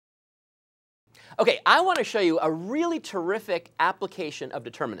Okay, I want to show you a really terrific application of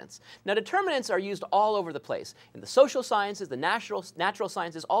determinants. Now, determinants are used all over the place, in the social sciences, the natural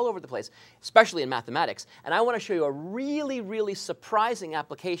sciences, all over the place, especially in mathematics. And I want to show you a really, really surprising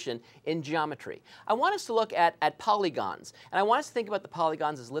application in geometry. I want us to look at polygons, and I want us to think about the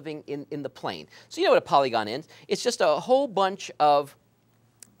polygons as living in the plane. So you know what a polygon is. It's just a whole bunch of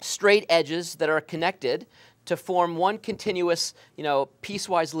straight edges that are connected to form one continuous,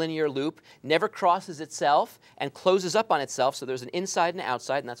 piecewise linear loop, never crosses itself and closes up on itself, so there's an inside and an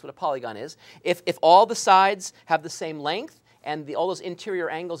outside, and that's what a polygon is. If all the sides have the same length and all those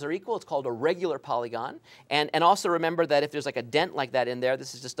interior angles are equal, it's called a regular polygon. And also remember that if there's like a dent like that in there,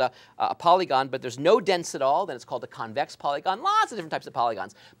 this is just a polygon, but there's no dents at all, then it's called a convex polygon. Lots of different types of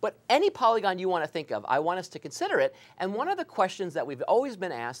polygons. But any polygon you want to think of, I want us to consider it. And one of the questions that we've always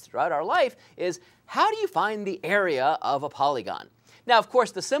been asked throughout our life is, how do you find the area of a polygon? Now, of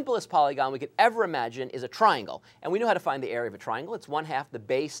course, the simplest polygon we could ever imagine is a triangle. And we know how to find the area of a triangle. It's 1/2 the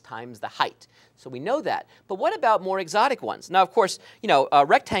base times the height. So we know that. But what about more exotic ones? Now, of course,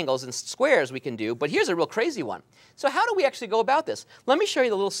 rectangles and squares we can do, but here's a real crazy one. So how do we actually go about this? Let me show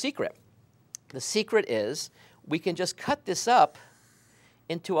you the little secret. The secret is we can just cut this up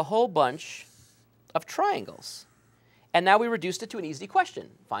into a whole bunch of triangles. And now we reduced it to an easy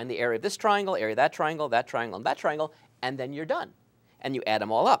question. Find the area of this triangle, area of that triangle, and that triangle, and then you're done. And you add them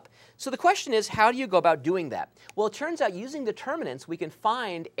all up. So the question is, how do you go about doing that? Well, it turns out using determinants, we can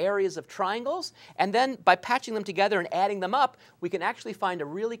find areas of triangles, and then by patching them together and adding them up, we can actually find a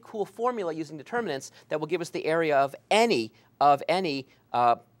really cool formula using determinants that will give us the area of any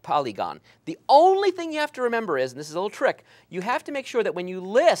polygon. The only thing you have to remember is, and this is a little trick, you have to make sure that when you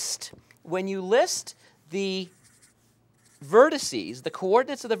list the vertices, the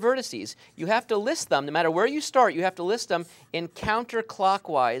coordinates of the vertices, you have to list them, no matter where you start, you have to list them in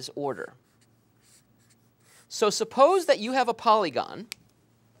counterclockwise order. So suppose that you have a polygon,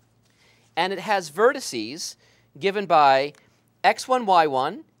 and it has vertices given by x1,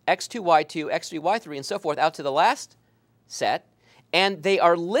 y1, x2, y2, x3, y3, and so forth, out to the last set, and they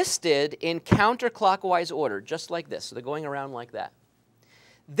are listed in counterclockwise order, just like this. So they're going around like that.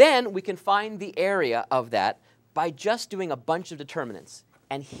 Then we can find the area of that by just doing a bunch of determinants.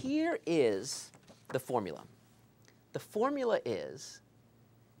 And here is the formula. The formula is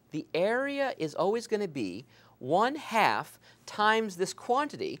the area is always going to be 1/2 times this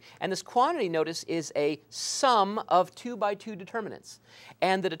quantity. And this quantity, notice, is a sum of 2×2 determinants.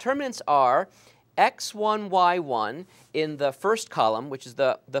 And the determinants are x1, y1 in the first column, which is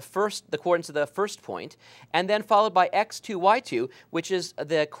the coordinates of the first point, and then followed by x2, y2, which is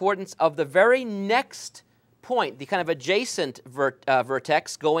the coordinates of the very next point, the kind of adjacent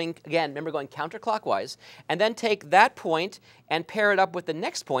vertex, going, again, remember, going counterclockwise, and then take that point and pair it up with the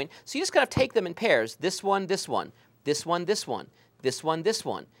next point. So you just kind of take them in pairs, this one, this one, this one, this one, this one, this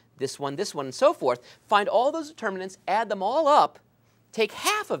one, this one, this one, and so forth. Find all those determinants, add them all up, take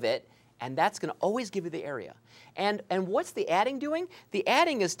half of it, and that's going to always give you the area. And what's the adding doing? The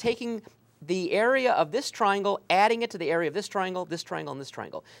adding is taking the area of this triangle, adding it to the area of this triangle, and this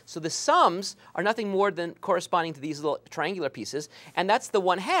triangle. So the sums are nothing more than corresponding to these little triangular pieces, and that's the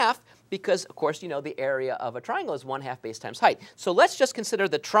 1/2 because, of course, the area of a triangle is 1/2 base times height. So let's just consider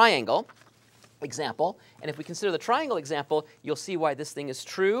the triangle example, and if we consider the triangle example, you'll see why this thing is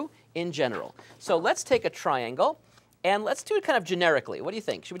true in general. So let's take a triangle, and let's do it kind of generically. What do you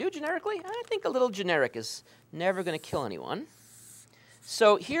think? Should we do it generically? I think a little generic is never going to kill anyone.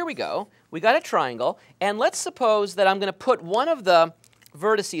 So here we go. We got a triangle, and let's suppose that I'm going to put one of the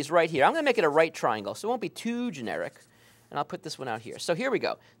vertices right here. I'm going to make it a right triangle, so it won't be too generic. And I'll put this one out here. So here we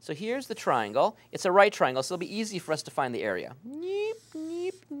go. So here's the triangle. It's a right triangle, so it'll be easy for us to find the area. Neep,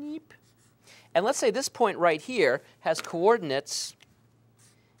 neep, neep. And let's say this point right here has coordinates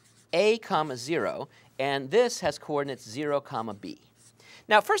a, 0, and this has coordinates 0, b.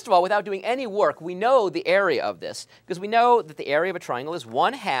 Now, first of all, without doing any work, we know the area of this, because we know that the area of a triangle is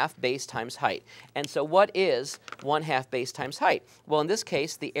 1/2 base times height. And so what is 1/2 base times height? Well, in this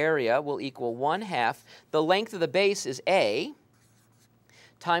case, the area will equal 1/2. The length of the base is a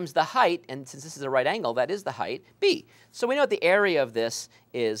times the height, and since this is a right angle, that is the height, b. So we know the area of this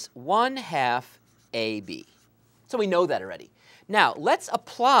is 1/2 ab. So we know that already. Now, let's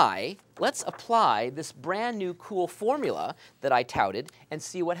apply this brand new cool formula that I touted and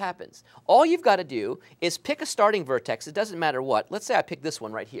see what happens. All you've got to do is pick a starting vertex. It doesn't matter what. Let's say I pick this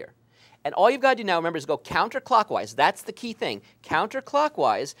one right here. And all you've got to do now, remember, is go counterclockwise. That's the key thing.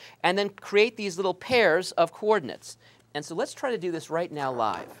 Counterclockwise, and then create these little pairs of coordinates. And so let's try to do this right now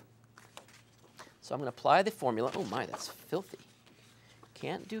live. So I'm going to apply the formula. Oh my, that's filthy.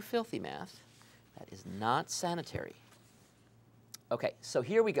 Can't do filthy math. That is not sanitary. Okay, so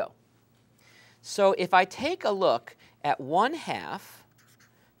here we go. So if I take a look at 1/2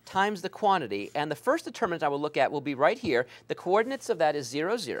 times the quantity, and the first determinant I will look at will be right here. The coordinates of that is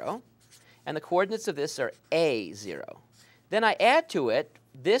 0, 0, and the coordinates of this are a, 0. Then I add to it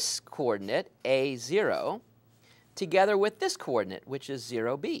this coordinate, a, 0, together with this coordinate, which is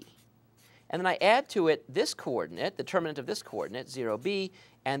 0b. And then I add to it this coordinate, the determinant of this coordinate, 0b,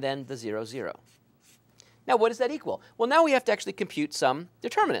 and then the 0, 0. Now, what does that equal? Well, now we have to actually compute some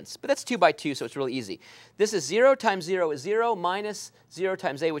determinants, but that's 2 by 2, so it's really easy. This is 0 times 0 is 0, minus 0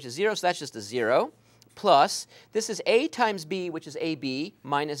 times a, which is 0, so that's just a 0, plus, this is a times b, which is ab,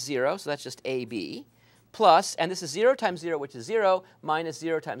 minus 0, so that's just ab, plus, and this is 0 times 0, which is 0, minus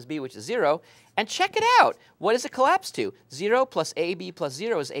 0 times b, which is 0, and check it out. What does it collapse to? 0 plus ab plus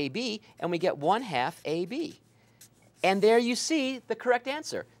 0 is ab, and we get 1/2 ab. And there you see the correct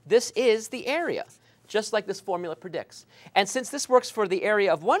answer. This is the area, just like this formula predicts. And since this works for the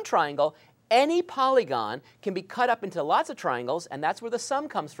area of one triangle, any polygon can be cut up into lots of triangles, and that's where the sum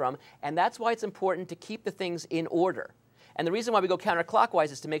comes from, and that's why it's important to keep the things in order. And the reason why we go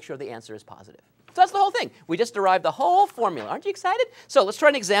counterclockwise is to make sure the answer is positive. So that's the whole thing. We just derived the whole formula. Aren't you excited? So let's try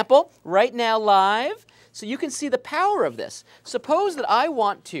an example right now live so you can see the power of this. Suppose that I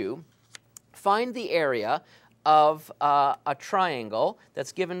want to find the area of a triangle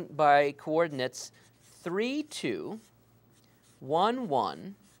that's given by coordinates 3, 2, 1,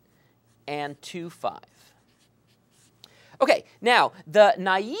 1, and 2, 5. Okay, now the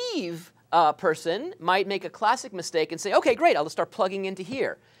naive person might make a classic mistake and say, okay, great, I'll just start plugging into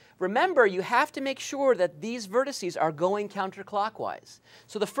here. Remember, you have to make sure that these vertices are going counterclockwise.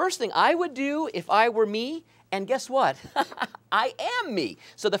 So the first thing I would do if I were me, and guess what? I am me.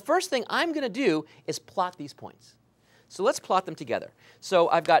 So the first thing I'm going to do is plot these points. So let's plot them together. So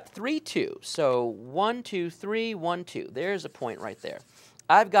I've got 3, 2. So 1, 2, 3, 1, 2. There's a point right there.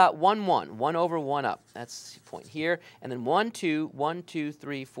 I've got 1, 1, 1 over 1 up. That's the point here. And then 1, 2, 1, 2,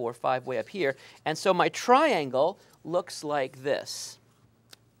 3, 4, 5 way up here. And so my triangle looks like this.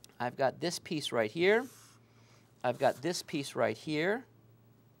 I've got this piece right here. I've got this piece right here.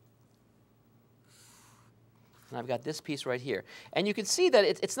 And I've got this piece right here. And you can see that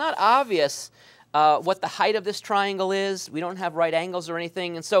it's not obvious what the height of this triangle is. We don't have right angles or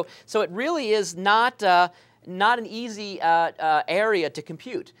anything. And so it really is not an easy area to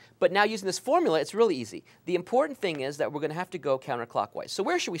compute. But now using this formula, it's really easy. The important thing is that we're going to have to go counterclockwise. So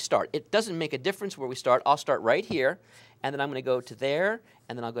where should we start? It doesn't make a difference where we start. I'll start right here, and then I'm going to go to there,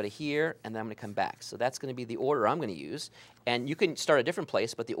 and then I'll go to here, and then I'm going to come back. So that's going to be the order I'm going to use. And you can start a different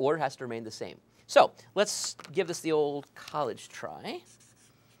place, but the order has to remain the same. So let's give this the old college try.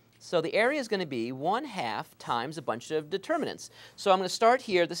 So the area is going to be 1/2 times a bunch of determinants. So I'm going to start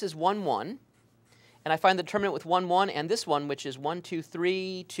here. This is 1, 1. And I find the determinant with 1, 1 and this one, which is 1, 2,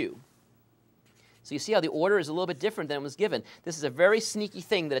 3, 2. So you see how the order is a little bit different than it was given. This is a very sneaky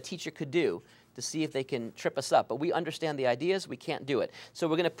thing that a teacher could do to see if they can trip us up. But we understand the ideas. We can't do it. So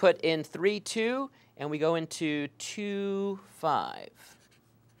we're going to put in 3, 2, and we go into 2, 5.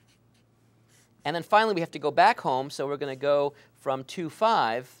 And then finally, we have to go back home. So we're going to go from 2,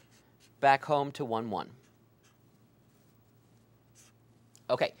 5 back home to 1, 1.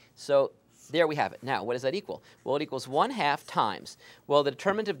 OK, so there we have it. Now, what does that equal? Well, it equals 1/2 times. Well, the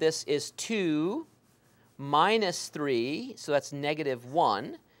determinant of this is 2 minus 3, so that's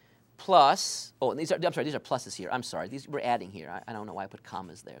 -1, plus, oh, and these are, I'm sorry, these are pluses here. I'm sorry, these we're adding here. I don't know why I put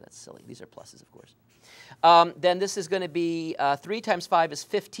commas there. That's silly. These are pluses, of course. Then this is going to be 3 times 5 is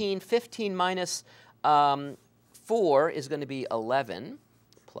 15. 15 minus 4 is going to be 11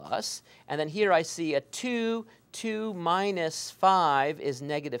 plus. And then here I see a 2. 2 minus 5 is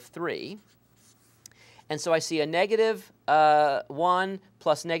 -3. And so I see a -1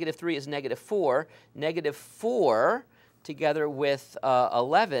 plus -3 is -4. -4 together with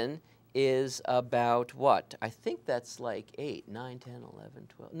 11 is about what? I think that's like 8, 9, 10, 11,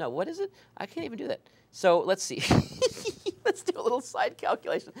 12. No, what is it? I can't even do that. So let's see. Let's do a little side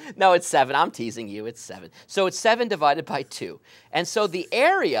calculation. No, it's 7. I'm teasing you. It's 7. So it's 7 divided by 2. And so the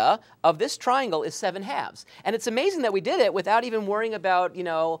area of this triangle is 7/2. And it's amazing that we did it without even worrying about,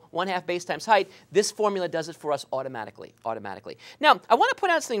 1/2 base times height. This formula does it for us automatically. Now, I want to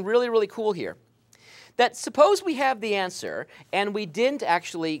point out something really, really cool here. That suppose we have the answer and we didn't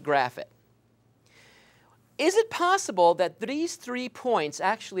actually graph it. Is it possible that these 3 points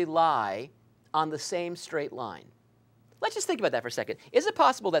actually lie on the same straight line? Let's just think about that for a second. Is it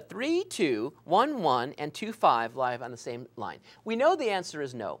possible that 3, 2, 1, 1, and 2, 5 lie on the same line? We know the answer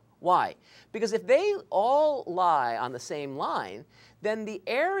is no. Why? Because if they all lie on the same line, then the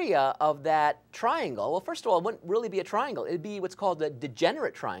area of that triangle, well, first of all, it wouldn't really be a triangle. It would be what's called a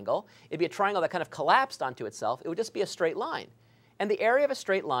degenerate triangle. It would be a triangle that kind of collapsed onto itself. It would just be a straight line. And the area of a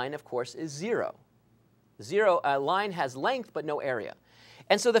straight line, of course, is 0. A line has length but no area.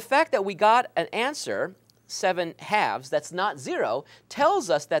 And so the fact that we got an answer, 7/2, that's not 0, tells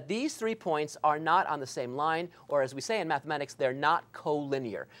us that these 3 points are not on the same line, or as we say in mathematics, they're not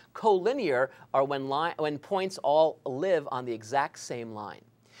collinear. Collinear are when points all live on the exact same line.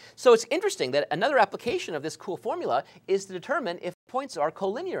 So it's interesting that another application of this cool formula is to determine if points are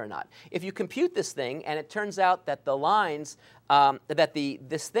collinear or not. If you compute this thing and it turns out that the lines,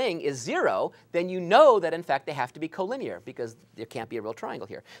 this thing is 0, then you know that in fact they have to be collinear because there can't be a real triangle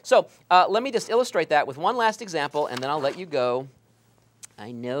here. So let me just illustrate that with one last example and then I'll let you go.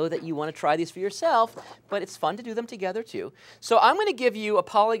 I know that you want to try these for yourself, but it's fun to do them together too. So I'm going to give you a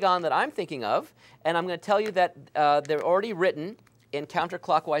polygon that I'm thinking of, and I'm going to tell you that they're already written in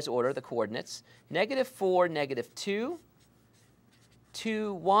counterclockwise order, the coordinates. -4, -2,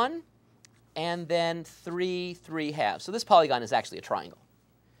 2, 1, and then 3, 3/2. So this polygon is actually a triangle.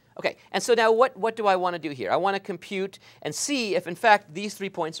 Okay, and so now what do I want to do here? I want to compute and see if in fact these 3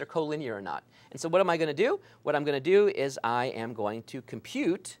 points are collinear or not. And so what am I going to do? What I'm going to do is I am going to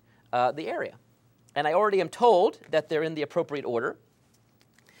compute the area. And I already am told that they're in the appropriate order.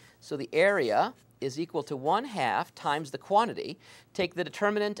 So the area is equal to 1/2 times the quantity. Take the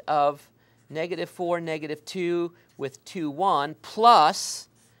determinant of -4, -2 with 2, 1 plus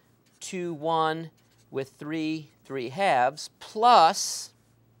 2, 1 with 3, 3/2 plus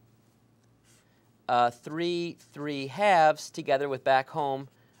 3, 3/2 together with back home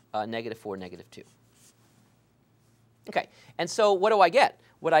 -4, -2. Okay, and so what do I get?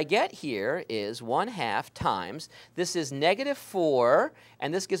 What I get here is 1/2 times, this is -4,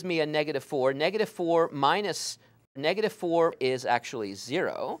 and this gives me a -4. -4 minus -4 is actually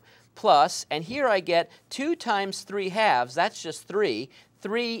 0, plus, and here I get 2 times 3/2, that's just 3.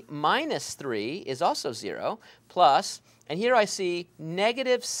 3 minus 3 is also 0, plus, and here I see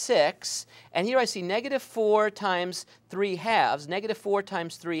 -6, and here I see -4 times 3/2. -4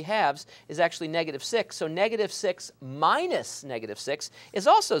 times 3/2 is actually -6, so -6 minus -6 is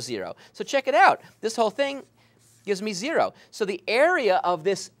also 0. So check it out. This whole thing gives me 0. So the area of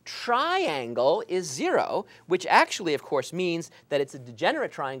this triangle is 0, which actually, of course, means that it's a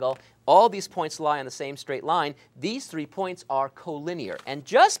degenerate triangle. All these points lie on the same straight line. These 3 points are collinear. And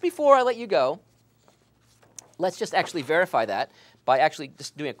just before I let you go, let's just actually verify that by actually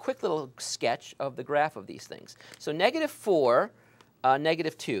just doing a quick little sketch of the graph of these things. So -4,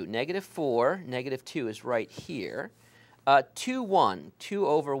 -2. -4, -2 is right here. 2, 1, 2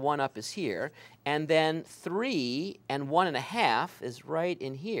 over 1 up is here. And then 3 and 1.5 is right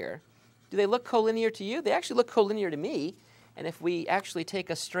in here. Do they look collinear to you? They actually look collinear to me. And if we actually take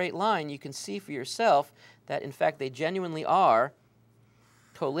a straight line, you can see for yourself that, in fact, they genuinely are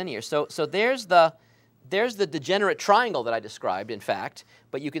collinear. So there's the degenerate triangle that I described, in fact.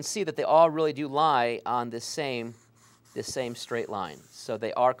 But you can see that they all really do lie on this same straight line. So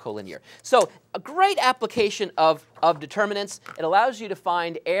they are collinear. So a great application of determinants. It allows you to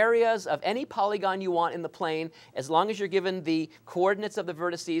find areas of any polygon you want in the plane as long as you're given the coordinates of the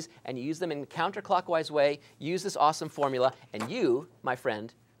vertices and you use them in a counterclockwise way. Use this awesome formula, and you, my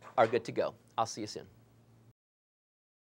friend, are good to go. I'll see you soon.